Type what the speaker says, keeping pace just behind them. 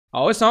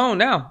Oh, it's on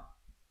now.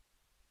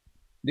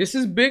 This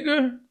is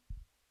bigger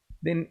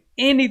than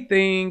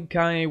anything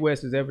Kanye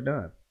West has ever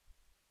done.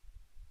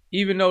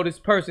 Even though this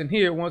person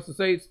here wants to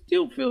say it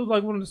still feels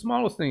like one of the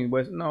smallest things,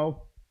 but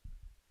no.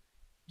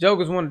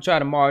 Jokers want to try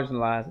to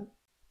marginalize it.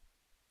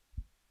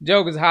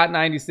 Jokers Hot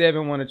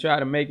 97 want to try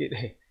to make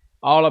it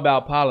all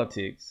about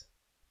politics.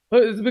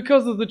 But it's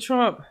because of the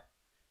Trump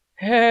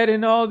had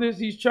and all this.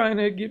 He's trying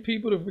to get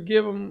people to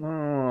forgive him.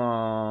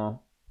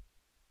 Oh,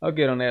 I'll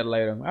get on that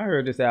later. I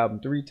heard this album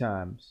 3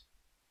 times.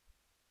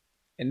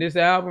 And this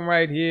album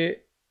right here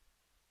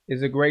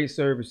is a great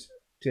service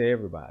to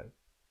everybody.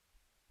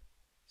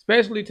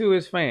 Especially to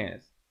his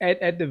fans.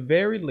 At the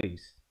very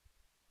least.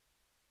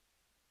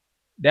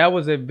 That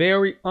was a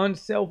very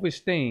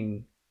unselfish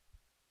thing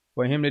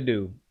for him to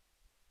do.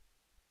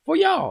 For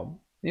y'all,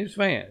 his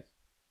fans.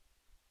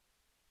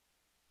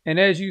 And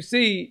as you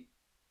see,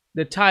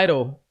 the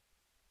title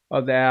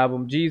of the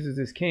album, Jesus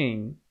is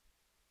King.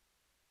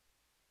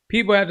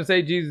 People have to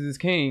say Jesus is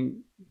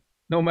King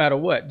no matter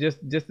what, just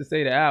to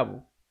say the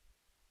album.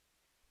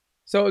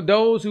 So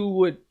those who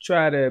would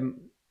try to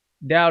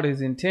doubt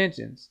his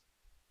intentions,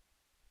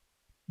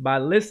 by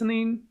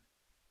listening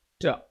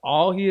to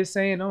all he is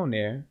saying on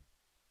there,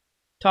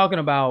 talking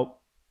about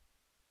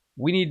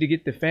we need to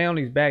get the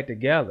families back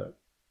together,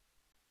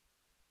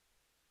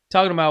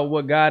 talking about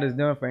what God has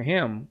done for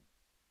him,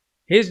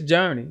 his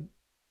journey,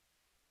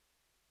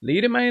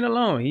 leave the man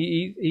alone.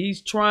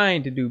 He's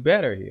trying to do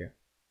better here.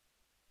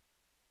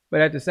 But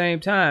at the same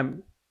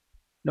time,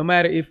 no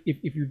matter if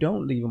you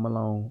don't leave him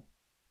alone,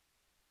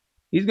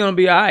 he's gonna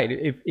be all right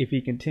if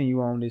he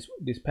continue on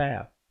this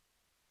path.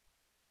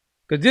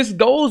 Because this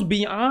goes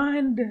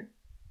beyond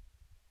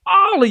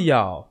all of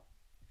y'all.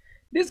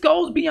 This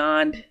goes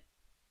beyond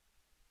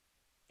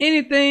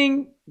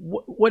anything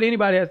what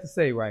anybody has to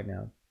say right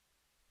now.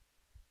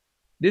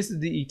 This is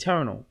the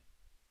eternal.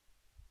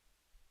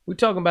 We're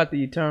talking about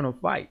the eternal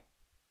fight.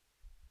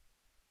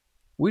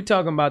 We're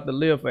talking about the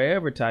live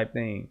forever type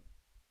thing.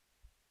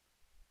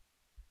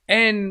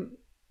 And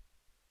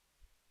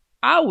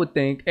I would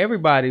think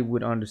everybody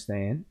would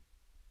understand.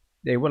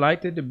 They would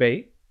like to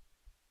debate,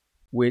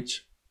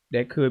 which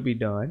that could be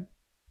done,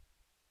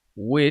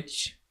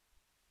 which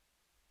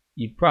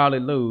you'd probably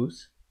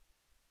lose,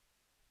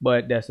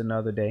 but that's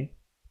another day.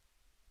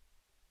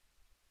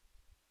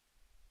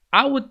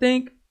 I would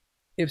think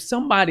if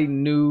somebody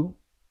knew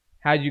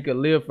how you could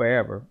live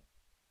forever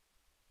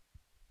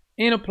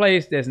in a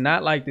place that's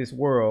not like this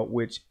world,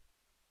 which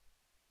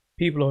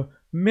people are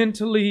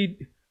mentally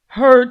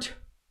hurt,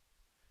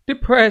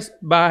 depressed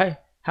by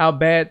how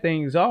bad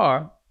things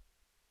are,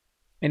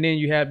 and then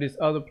you have this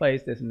other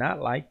place that's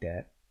not like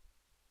that,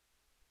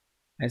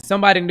 and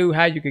somebody knew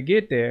how you could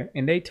get there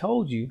and they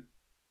told you,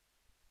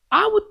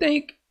 I would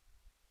think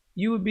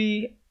you would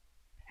be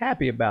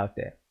happy about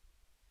that.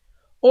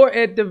 Or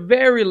at the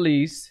very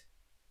least,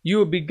 you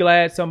would be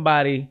glad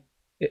somebody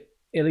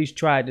at least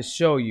tried to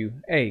show you,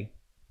 hey,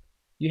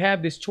 you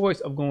have this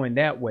choice of going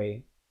that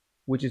way,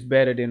 which is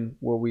better than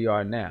where we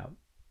are now.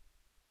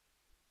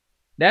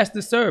 That's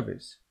the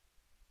service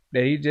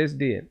that he just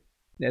did.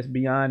 That's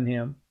beyond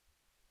him.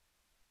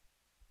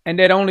 And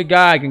that only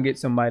God can get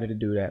somebody to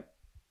do that.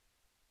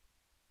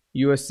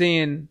 You are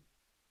seeing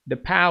the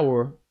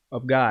power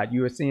of God.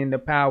 You are seeing the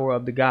power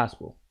of the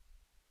gospel.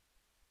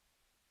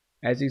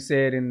 As he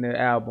said in the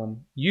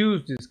album,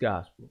 use this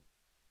gospel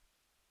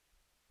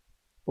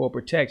for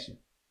protection.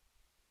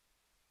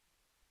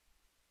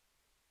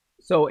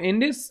 So in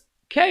this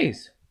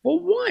case,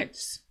 for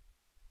once,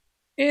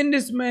 in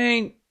this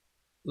man's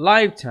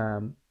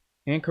lifetime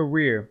and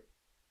career,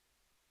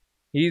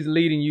 he's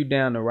leading you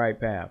down the right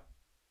path.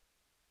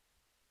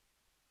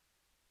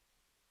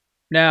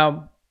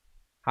 Now,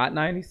 Hot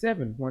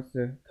 97 wants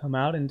to come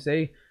out and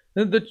say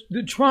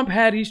the Trump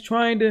hat, he's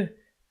trying to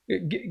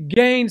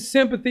gain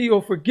sympathy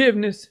or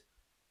forgiveness,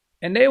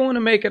 and they want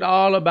to make it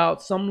all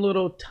about some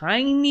little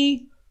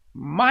tiny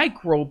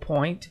micro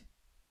point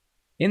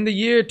in the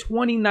year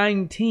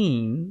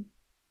 2019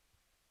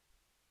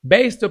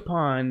 based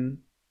upon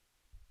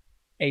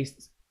a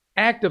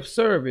act of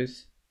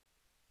service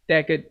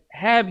that could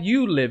have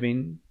you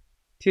living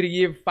to the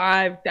year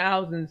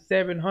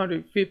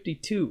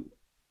 5752.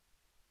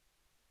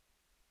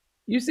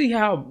 You see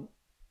how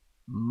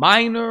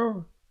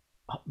minor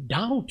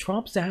Donald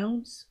Trump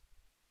sounds?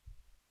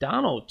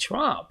 Donald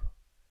Trump.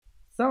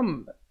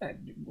 Some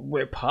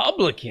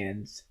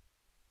Republicans.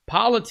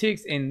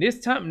 Politics in this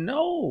time?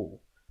 No.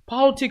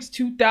 Politics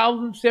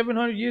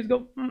 2,700 years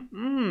ago?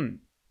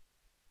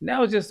 That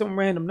was just some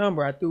random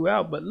number I threw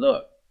out. But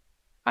look,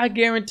 I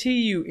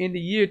guarantee you in the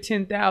year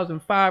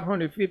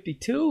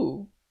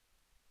 10,552,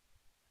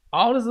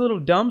 all this little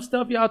dumb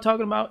stuff y'all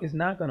talking about is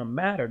not going to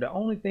matter. The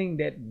only thing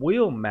that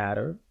will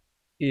matter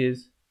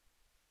is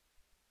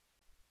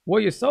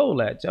where your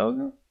soul at,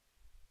 Joker.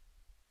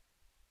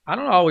 I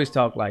don't always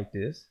talk like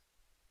this,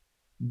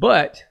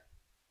 but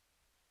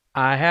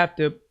I have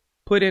to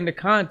put into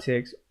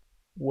context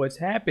what's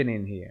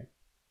happening here.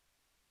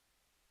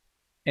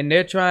 And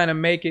they're trying to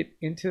make it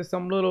into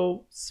some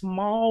little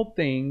small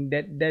thing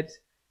that's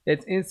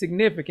that's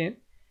insignificant.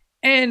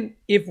 And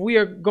if we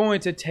are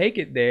going to take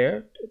it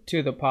there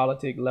to the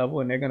politic level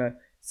and they're going to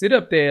sit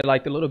up there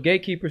like the little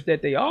gatekeepers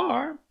that they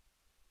are,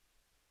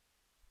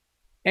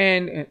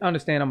 and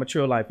understand I'm a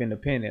true life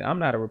independent. I'm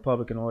not a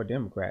Republican or a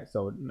Democrat,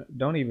 so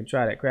don't even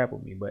try that crap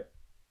with me. But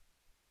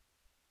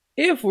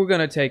if we're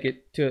going to take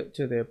it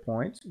to their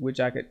points, which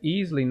I could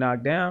easily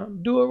knock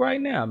down, do it right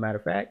now. Matter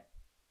of fact,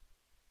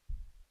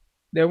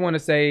 they want to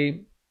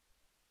say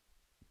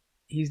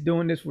he's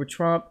doing this for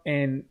Trump,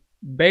 and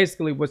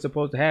basically what's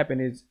supposed to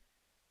happen is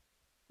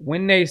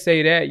when they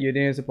say that, you're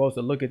then supposed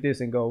to look at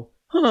this and go,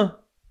 huh,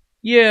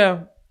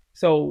 yeah,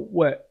 so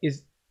what?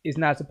 It's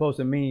not supposed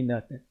to mean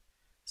nothing.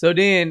 So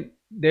then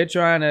they're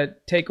trying to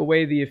take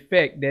away the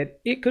effect that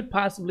it could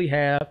possibly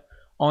have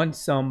on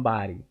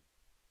somebody,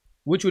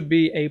 which would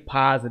be a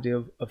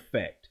positive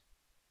effect.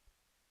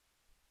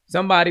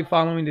 Somebody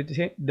following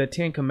the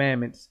Ten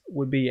Commandments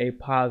would be a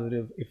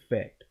positive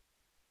effect.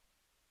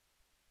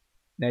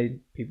 Now,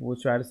 people will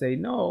try to say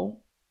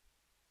no,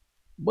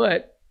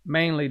 but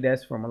mainly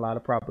that's from a lot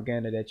of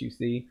propaganda that you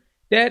see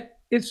that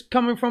it's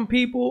coming from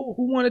people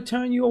who want to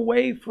turn you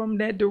away from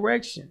that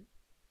direction,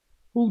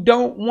 who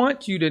don't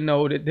want you to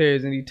know that there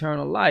is an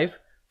eternal life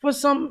for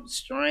some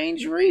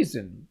strange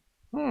reason.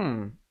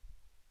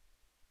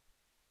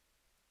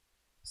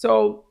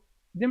 So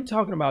them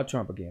talking about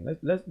Trump again.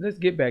 Let's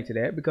get back to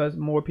that because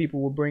more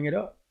people will bring it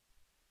up.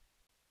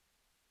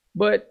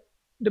 But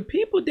the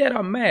people that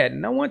are mad,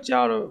 and I want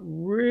y'all to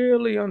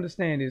really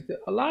understand this, that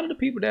a lot of the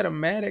people that are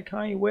mad at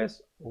Kanye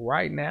West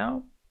right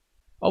now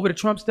over the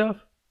Trump stuff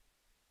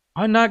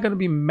are not going to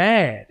be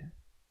mad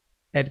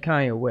at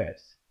Kanye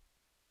West.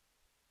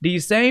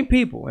 These same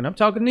people, and I'm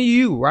talking to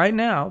you right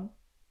now,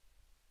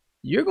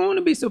 you're going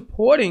to be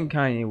supporting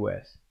Kanye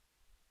West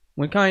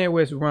when Kanye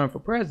West run for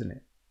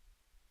president.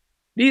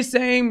 These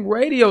same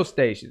radio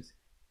stations,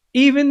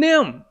 even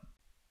them,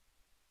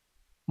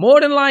 more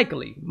than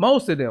likely,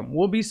 most of them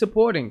will be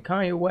supporting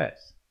Kanye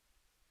West.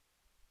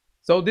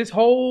 So this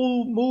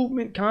whole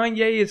movement,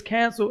 Kanye is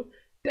canceled.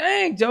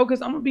 Dang,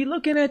 jokers, I'm going to be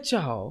looking at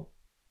y'all.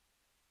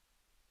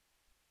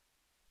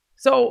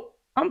 So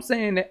I'm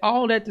saying that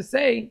all that to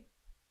say,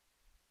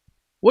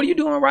 what are you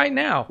doing right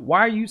now? Why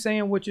are you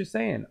saying what you're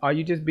saying? Are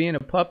you just being a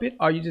puppet?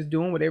 Are you just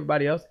doing what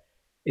everybody else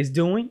is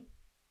doing?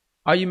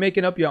 Are you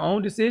making up your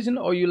own decision,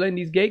 or are you letting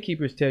these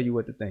gatekeepers tell you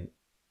what to think?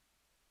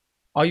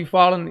 Are you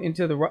falling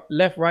into the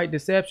left-right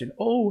deception?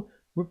 Oh,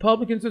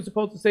 Republicans are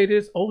supposed to say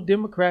this. Oh,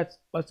 Democrats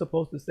are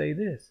supposed to say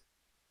this.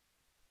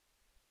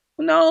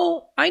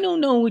 No, I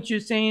don't know what you're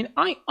saying.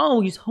 I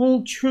always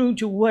hold true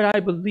to what I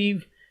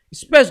believe,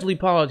 especially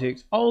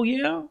politics. Oh,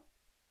 yeah?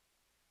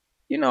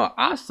 You know,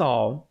 I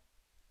saw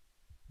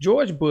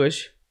George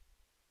Bush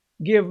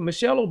give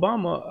Michelle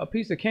Obama a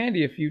piece of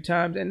candy a few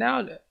times, and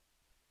now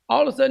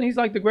all of a sudden he's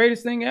like the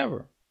greatest thing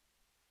ever.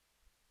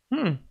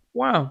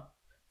 Wow.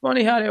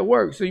 Funny how that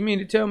works. So you mean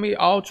to tell me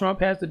all Trump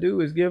has to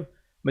do is give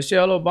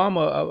Michelle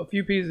Obama a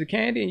few pieces of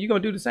candy and you're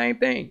going to do the same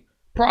thing?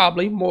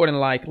 Probably, more than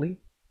likely.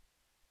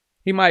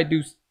 He might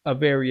do a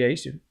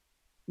variation,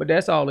 but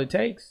that's all it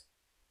takes.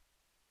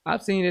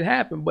 I've seen it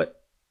happen.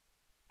 But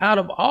out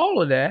of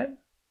all of that,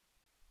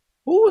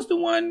 who was the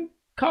one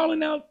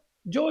calling out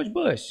George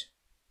Bush?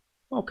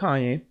 Oh,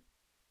 Kanye.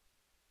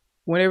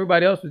 When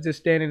everybody else was just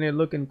standing there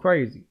looking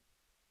crazy.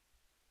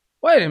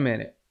 Wait a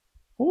minute.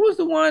 Who was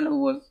the one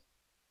who was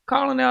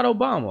calling out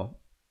Obama?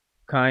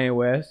 Kanye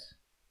West.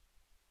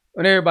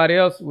 When everybody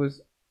else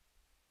was,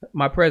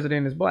 my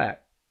president is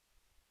black.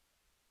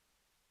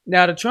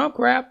 Now the Trump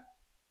crap,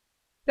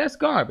 that's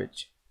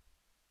garbage.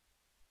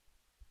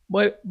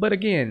 But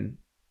again,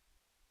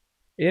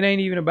 it ain't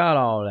even about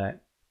all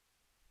that.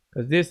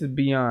 Because this is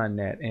beyond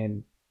that.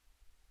 And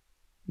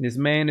this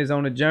man is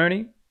on a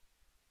journey.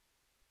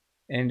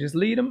 And just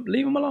leave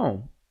him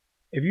alone.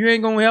 If you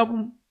ain't gonna help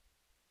him,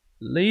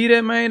 leave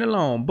that man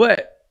alone.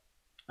 But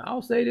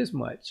I'll say this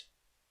much.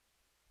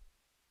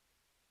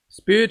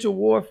 Spiritual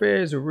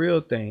warfare is a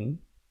real thing.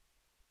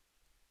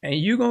 And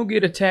you're going to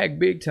get attacked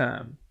big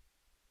time.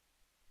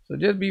 So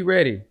just be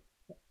ready,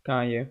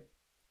 Kanye.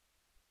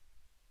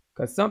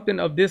 Because something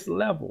of this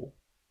level,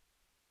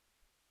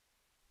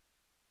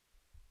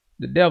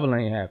 the devil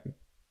ain't happy.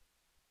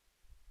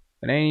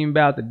 It ain't even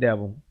about the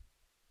devil.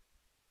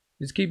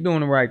 Just keep doing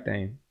the right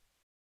thing.